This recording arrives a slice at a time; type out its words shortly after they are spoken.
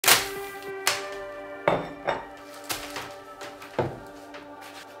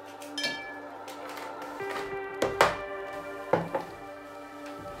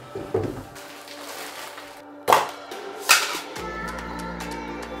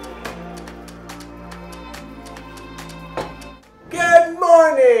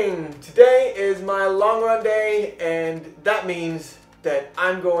is my long run day, and that means that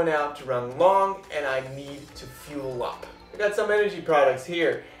I'm going out to run long and I need to fuel up. I got some energy products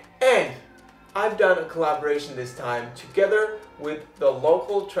here, and I've done a collaboration this time together with the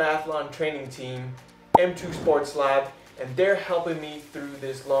local triathlon training team, M2 Sports Lab, and they're helping me through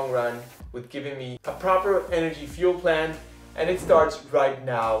this long run with giving me a proper energy fuel plan, and it starts right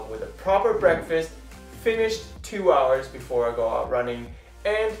now with a proper breakfast, finished 2 hours before I go out running,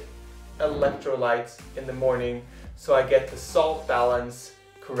 and electrolytes in the morning so I get the salt balance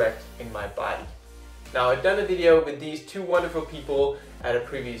correct in my body. Now, I've done a video with these two wonderful people at a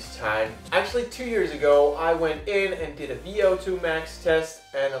previous time. Actually, 2 years ago, I went in and did a VO2 max test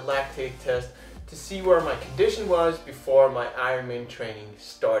and a lactate test to see where my condition was before my Ironman training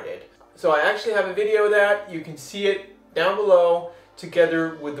started. So I actually have a video of that. You can see it down below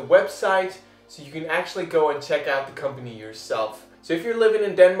together with the website, so you can actually go and check out the company yourself. So if you're living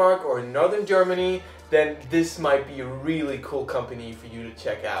in Denmark or in northern Germany, then this might be a really cool company for you to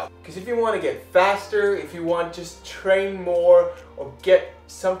check out. Because if you want to get faster, if you want to just train more or get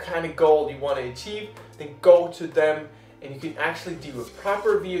some kind of goal you want to achieve, then go to them and you can actually do a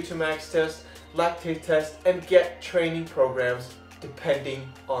proper VO2 max test, lactate test, and get training programs depending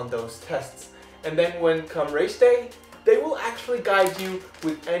on those tests. And then when come race day, they will actually guide you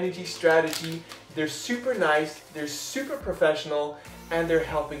with energy strategy. They're super nice, they're super professional, and they're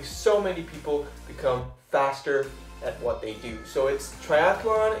helping so many people become faster at what they do. So it's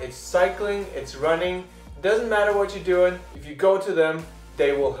triathlon, it's cycling, it's running. It doesn't matter what you're doing. If you go to them,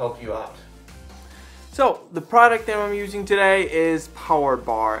 they will help you out. So the product that I'm using today is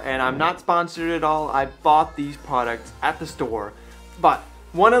PowerBar, and I'm not sponsored at all. I bought these products at the store, but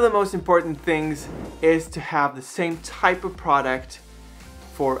one of the most important things is to have the same type of product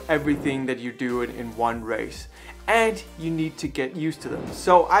for everything that you're doing in one race, and you need to get used to them.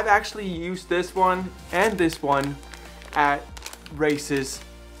 So I've actually used this one and this one at races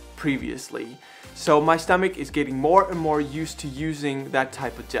previously, so my stomach is getting more and more used to using that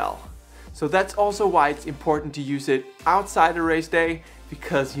type of gel. So that's also why it's important to use it outside a race day,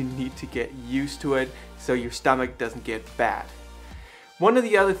 because you need to get used to it so your stomach doesn't get bad. One of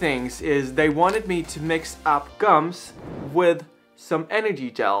the other things is they wanted me to mix up gums with some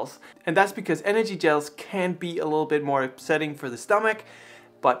energy gels, and that's because energy gels can be a little bit more upsetting for the stomach,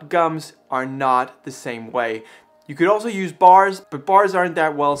 but gums are not the same way. You could also use bars, but bars aren't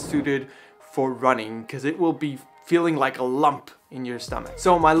that well suited for running because it will be feeling like a lump in your stomach.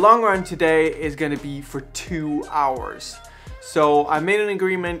 So my long run today is going to be for 2 hours. So I made an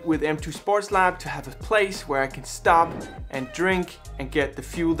agreement with M2 Sports Lab to have a place where I can stop and drink and get the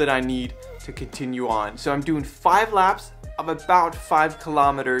fuel that I need to continue on. So I'm doing 5 laps of about 5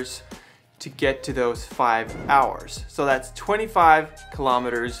 kilometers to get to those 5 hours. So that's 25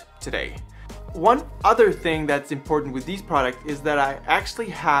 kilometers today. One other thing that's important with these products is that I actually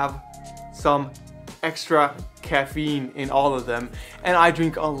have some extra caffeine in all of them, and I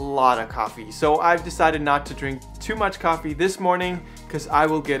drink a lot of coffee. So I've decided not to drink too much coffee this morning because I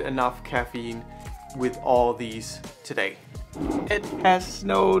will get enough caffeine with all these today. It has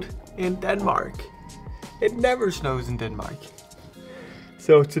snowed in Denmark. It never snows in Denmark.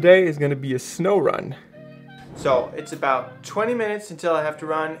 So today is going to be a snow run. So it's about 20 minutes until I have to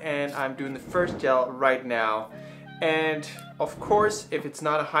run, and I'm doing the first gel right now. And of course, if it's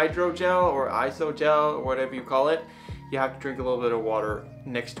not a hydrogel or isogel or whatever you call it, you have to drink a little bit of water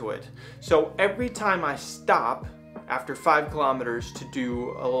next to it. So every time I stop after 5 kilometers to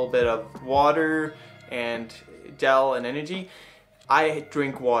do a little bit of water and gel and energy, I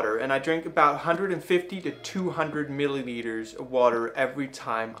drink water, and I drink about 150 to 200 milliliters of water every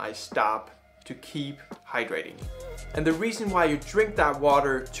time I stop to keep hydrating. And the reason why you drink that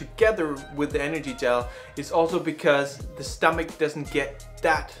water together with the energy gel is also because the stomach doesn't get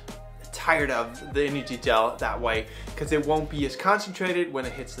that tired of the energy gel that way, because it won't be as concentrated when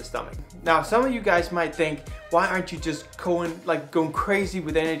it hits the stomach. Now, some of you guys might think, why aren't you just going crazy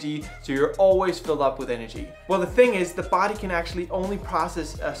with energy so you're always filled up with energy? Well, the thing is, the body can actually only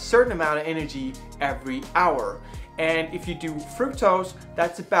process a certain amount of energy every hour. And if you do fructose,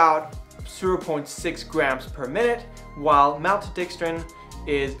 that's about 0.6 grams per minute, while maltodextrin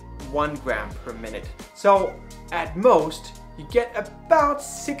is 1 gram per minute. So at most, you get about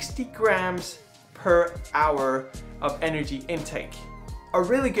 60 grams per hour of energy intake. A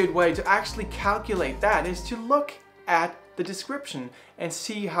really good way to actually calculate that is to look at the description and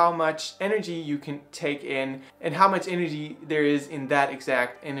see how much energy you can take in and how much energy there is in that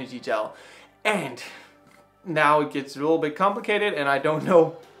exact energy gel. And now it gets a little bit complicated, and I don't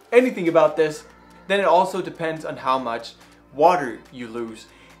know anything about this. Then it also depends on how much water you lose.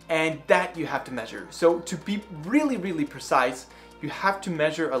 and that you have to measure. So to be really, really precise, you have to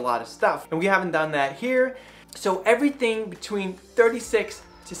measure a lot of stuff, and we haven't done that here. So everything between 36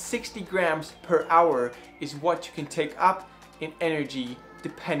 to 60 grams per hour is what you can take up in energy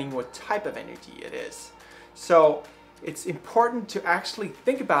depending what type of energy it is. So it's important to actually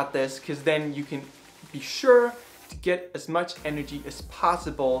think about this, because then you can be sure to get as much energy as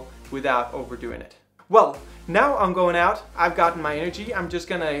possible without overdoing it. Well, now I'm going out, I've gotten my energy, I'm just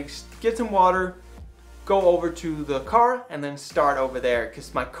gonna get some water, go over to the car, and then start over there,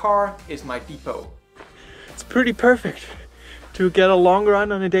 because my car is my depot. It's pretty perfect to get a long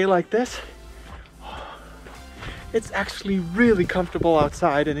run on a day like this. It's actually really comfortable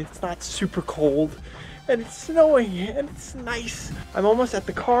outside, and it's not super cold, and it's snowing, and it's nice. I'm almost at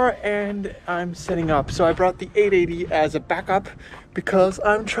the car and I'm setting up. So I brought the 880 as a backup because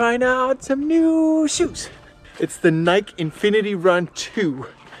I'm trying out some new shoes. It's the Nike Infinity Run 2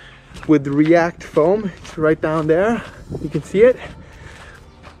 with React foam. It's right down there. You can see it.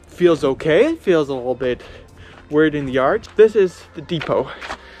 Feels okay. It feels a little bit weird in the arch. This is the depot.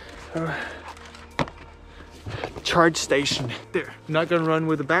 Charge station there. I'm not gonna run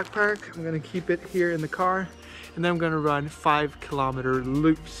with a backpack. I'm gonna keep it here in the car, and then I'm gonna run 5-kilometer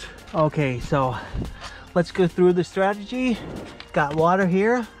loops. Okay, so let's go through the strategy. Got water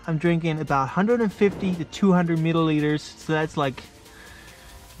here. I'm drinking about 150 to 200 milliliters. So that's like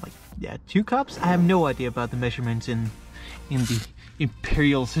yeah, 2 cups. I have no idea about the measurements in the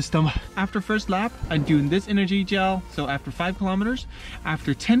imperial system. After first lap, I'm doing this energy gel. So after 5 kilometers,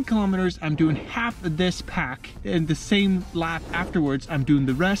 after 10 kilometers, I'm doing half of this pack. In the same lap afterwards, I'm doing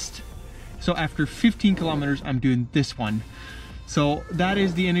the rest. So after 15 kilometers, I'm doing this one. So that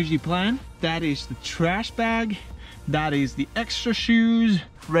is the energy plan. That is the trash bag. That is the extra shoes,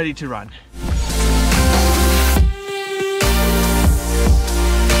 ready to run.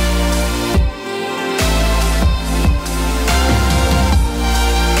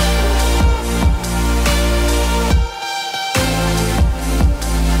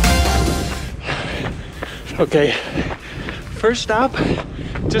 Okay, first stop,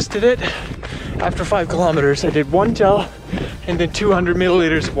 just did it. After 5 kilometers, I did 1 gel and then 200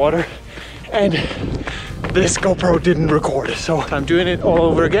 milliliters of water, and this GoPro didn't record, so I'm doing it all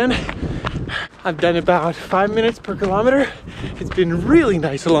over again. I've done about 5 minutes per kilometer. It's been really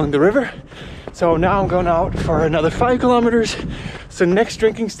nice along the river. So now I'm going out for another 5 kilometers. So next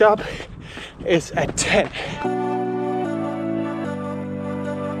drinking stop is at 10.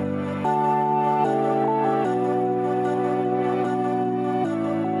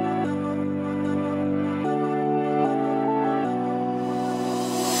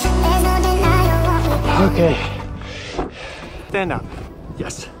 Okay, stand up.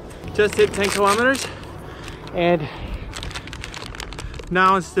 Yes, just hit 10 kilometers, and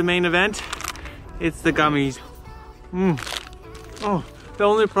now it's the main event. It's the gummies. Oh, the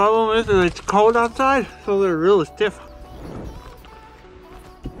only problem is that it's cold outside, so they're really stiff.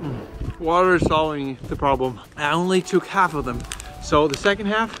 Water is solving the problem. I only took half of them, so the second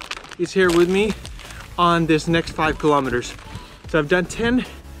half is here with me on this next 5 kilometers. So I've done 10.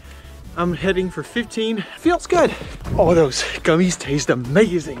 I'm heading for 15. Feels good. Oh, those gummies taste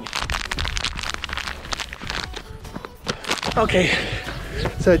amazing. Okay,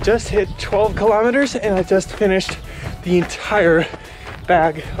 so I just hit 12 kilometers and I just finished the entire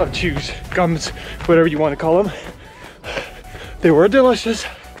bag of chews, gums, whatever you want to call them. They were delicious.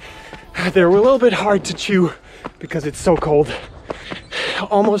 They were a little bit hard to chew because it's so cold.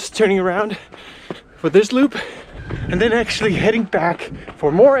 Almost turning around for this loop, and then actually heading back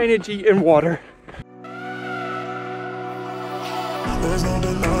for more energy and water. There's no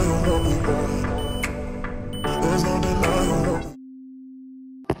denying what we want. There's no denying what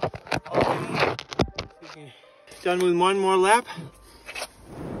we... Done with one more lap.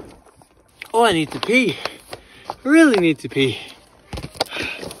 Oh, I need to pee. I really need to pee.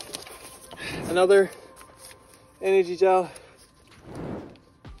 Another energy gel.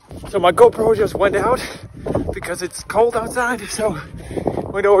 So my GoPro just went out because it's cold outside, so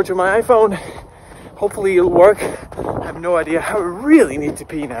went over to my iPhone. Hopefully it'll work. I have no idea. I really need to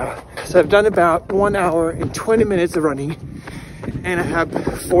pee now. So I've done about 1 hour and 20 minutes of running, and I have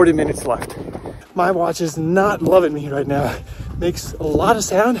 40 minutes left. My watch is not loving me right now. Makes a lot of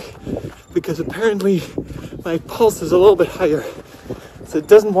sound because apparently my pulse is a little bit higher. So it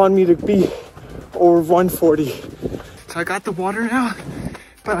doesn't want me to be over 140. So I got the water now,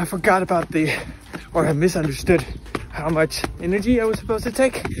 but I forgot about or I misunderstood how much energy I was supposed to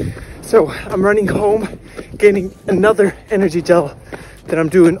take. So I'm running home, getting another energy gel that I'm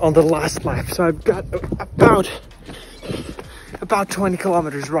doing on the last lap. So I've got about about 20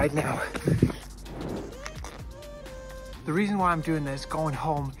 kilometers right now. The reason why I'm doing this, going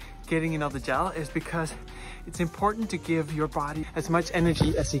home, getting another gel, is because it's important to give your body as much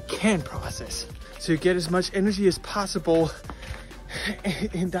energy as it can process. So you get as much energy as possible,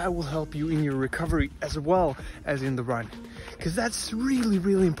 and that will help you in your recovery as well as in the run. Because that's really,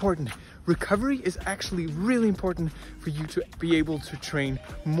 really important. Recovery is actually really important for you to be able to train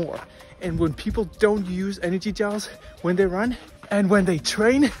more. And when people don't use energy gels when they run and when they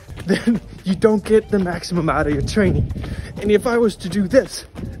train, then you don't get the maximum out of your training. And if I was to do this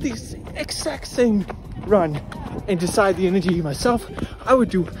exact same run and decide the energy myself, I would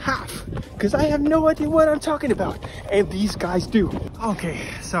do half, because I have no idea what I'm talking about, and these guys do. Okay,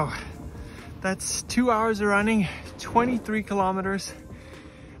 so that's 2 hours of running, 23 kilometers.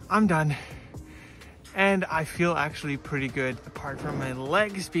 I'm done, and I feel actually pretty good, apart from my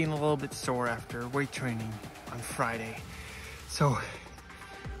legs being a little bit sore after weight training on Friday. So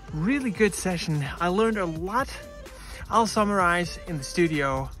really good session. I learned a lot. I'll summarize in the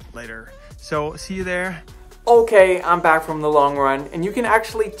studio later. So see you there. Okay, I'm back from the long run, and you can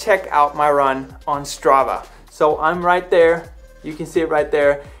actually check out my run on Strava. So I'm right there. You can see it right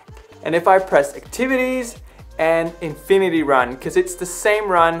there. And if I press activities and infinity run, because it's the same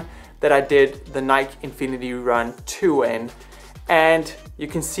run that I did the Nike Infinity Run 2 in, and you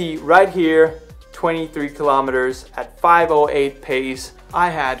can see right here 23 kilometers at 5:08 pace. I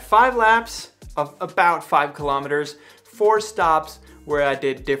had 5 laps of about 5 kilometers, 4 stops where I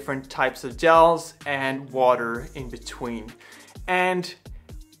did different types of gels and water in between. And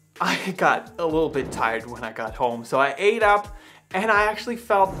I got a little bit tired when I got home, so I ate up and I actually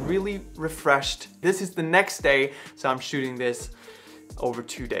felt really refreshed. This is the next day, so I'm shooting this over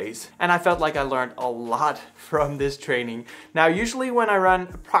 2 days. And I felt like I learned a lot from this training. Now, usually when I run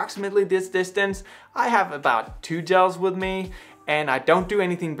approximately this distance, I have about 2 gels with me, and I don't do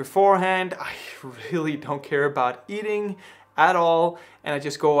anything beforehand. I really don't care about eating at all, and I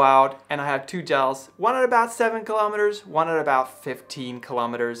just go out and I have 2 gels, one at about 7 kilometers, one at about 15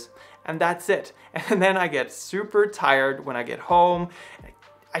 kilometers, and that's it. And then I get super tired when I get home.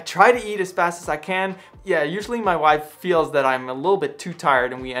 I try to eat as fast as I can. Yeah, usually my wife feels that I'm a little bit too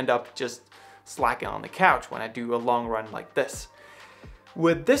tired, and we end up just slacking on the couch when I do a long run like this.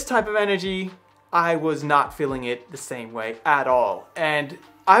 With this type of energy, I was not feeling it the same way at all. And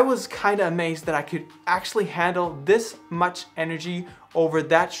I was kind of amazed that I could actually handle this much energy over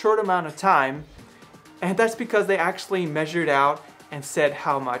that short amount of time. And that's because they actually measured out and said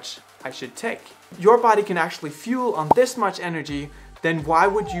how much I should take. Your body can actually fuel on this much energy, then why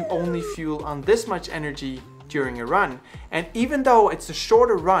would you only fuel on this much energy during a run? And even though it's a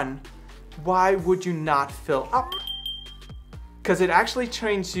shorter run, why would you not fill up? Because it actually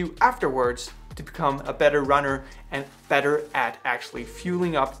trains you afterwards to become a better runner and better at actually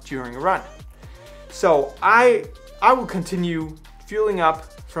fueling up during a run. So I will continue fueling up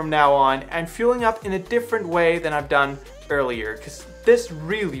from now on, and fueling up in a different way than I've done earlier, because this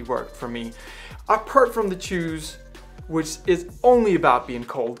really worked for me. Apart from the chews, which is only about being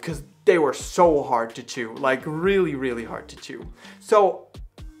cold, because they were so hard to chew, like really, really hard to chew. So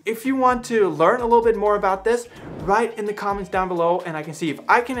if you want to learn a little bit more about this, write in the comments down below, and I can see if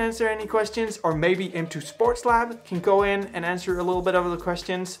I can answer any questions, or maybe M2 Sports Lab can go in and answer a little bit of the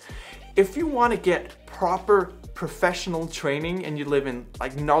questions. If you want to get proper professional training and you live in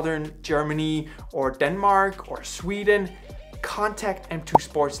like northern Germany or Denmark or Sweden, contact M2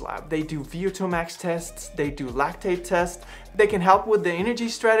 Sports Lab. They do VO2 max tests, they do lactate tests, they can help with the energy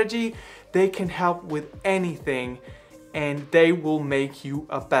strategy, they can help with anything, and they will make you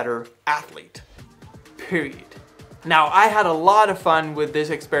a better athlete, period. Now, I had a lot of fun with this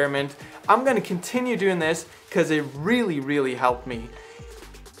experiment. I'm gonna continue doing this because it really, really helped me.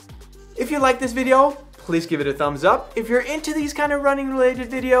 If you like this video, please give it a thumbs up. If you're into these kind of running related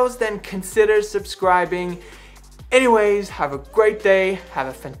videos, then consider subscribing. Anyways, have a great day, have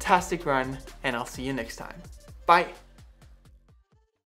a fantastic run, and I'll see you next time. Bye.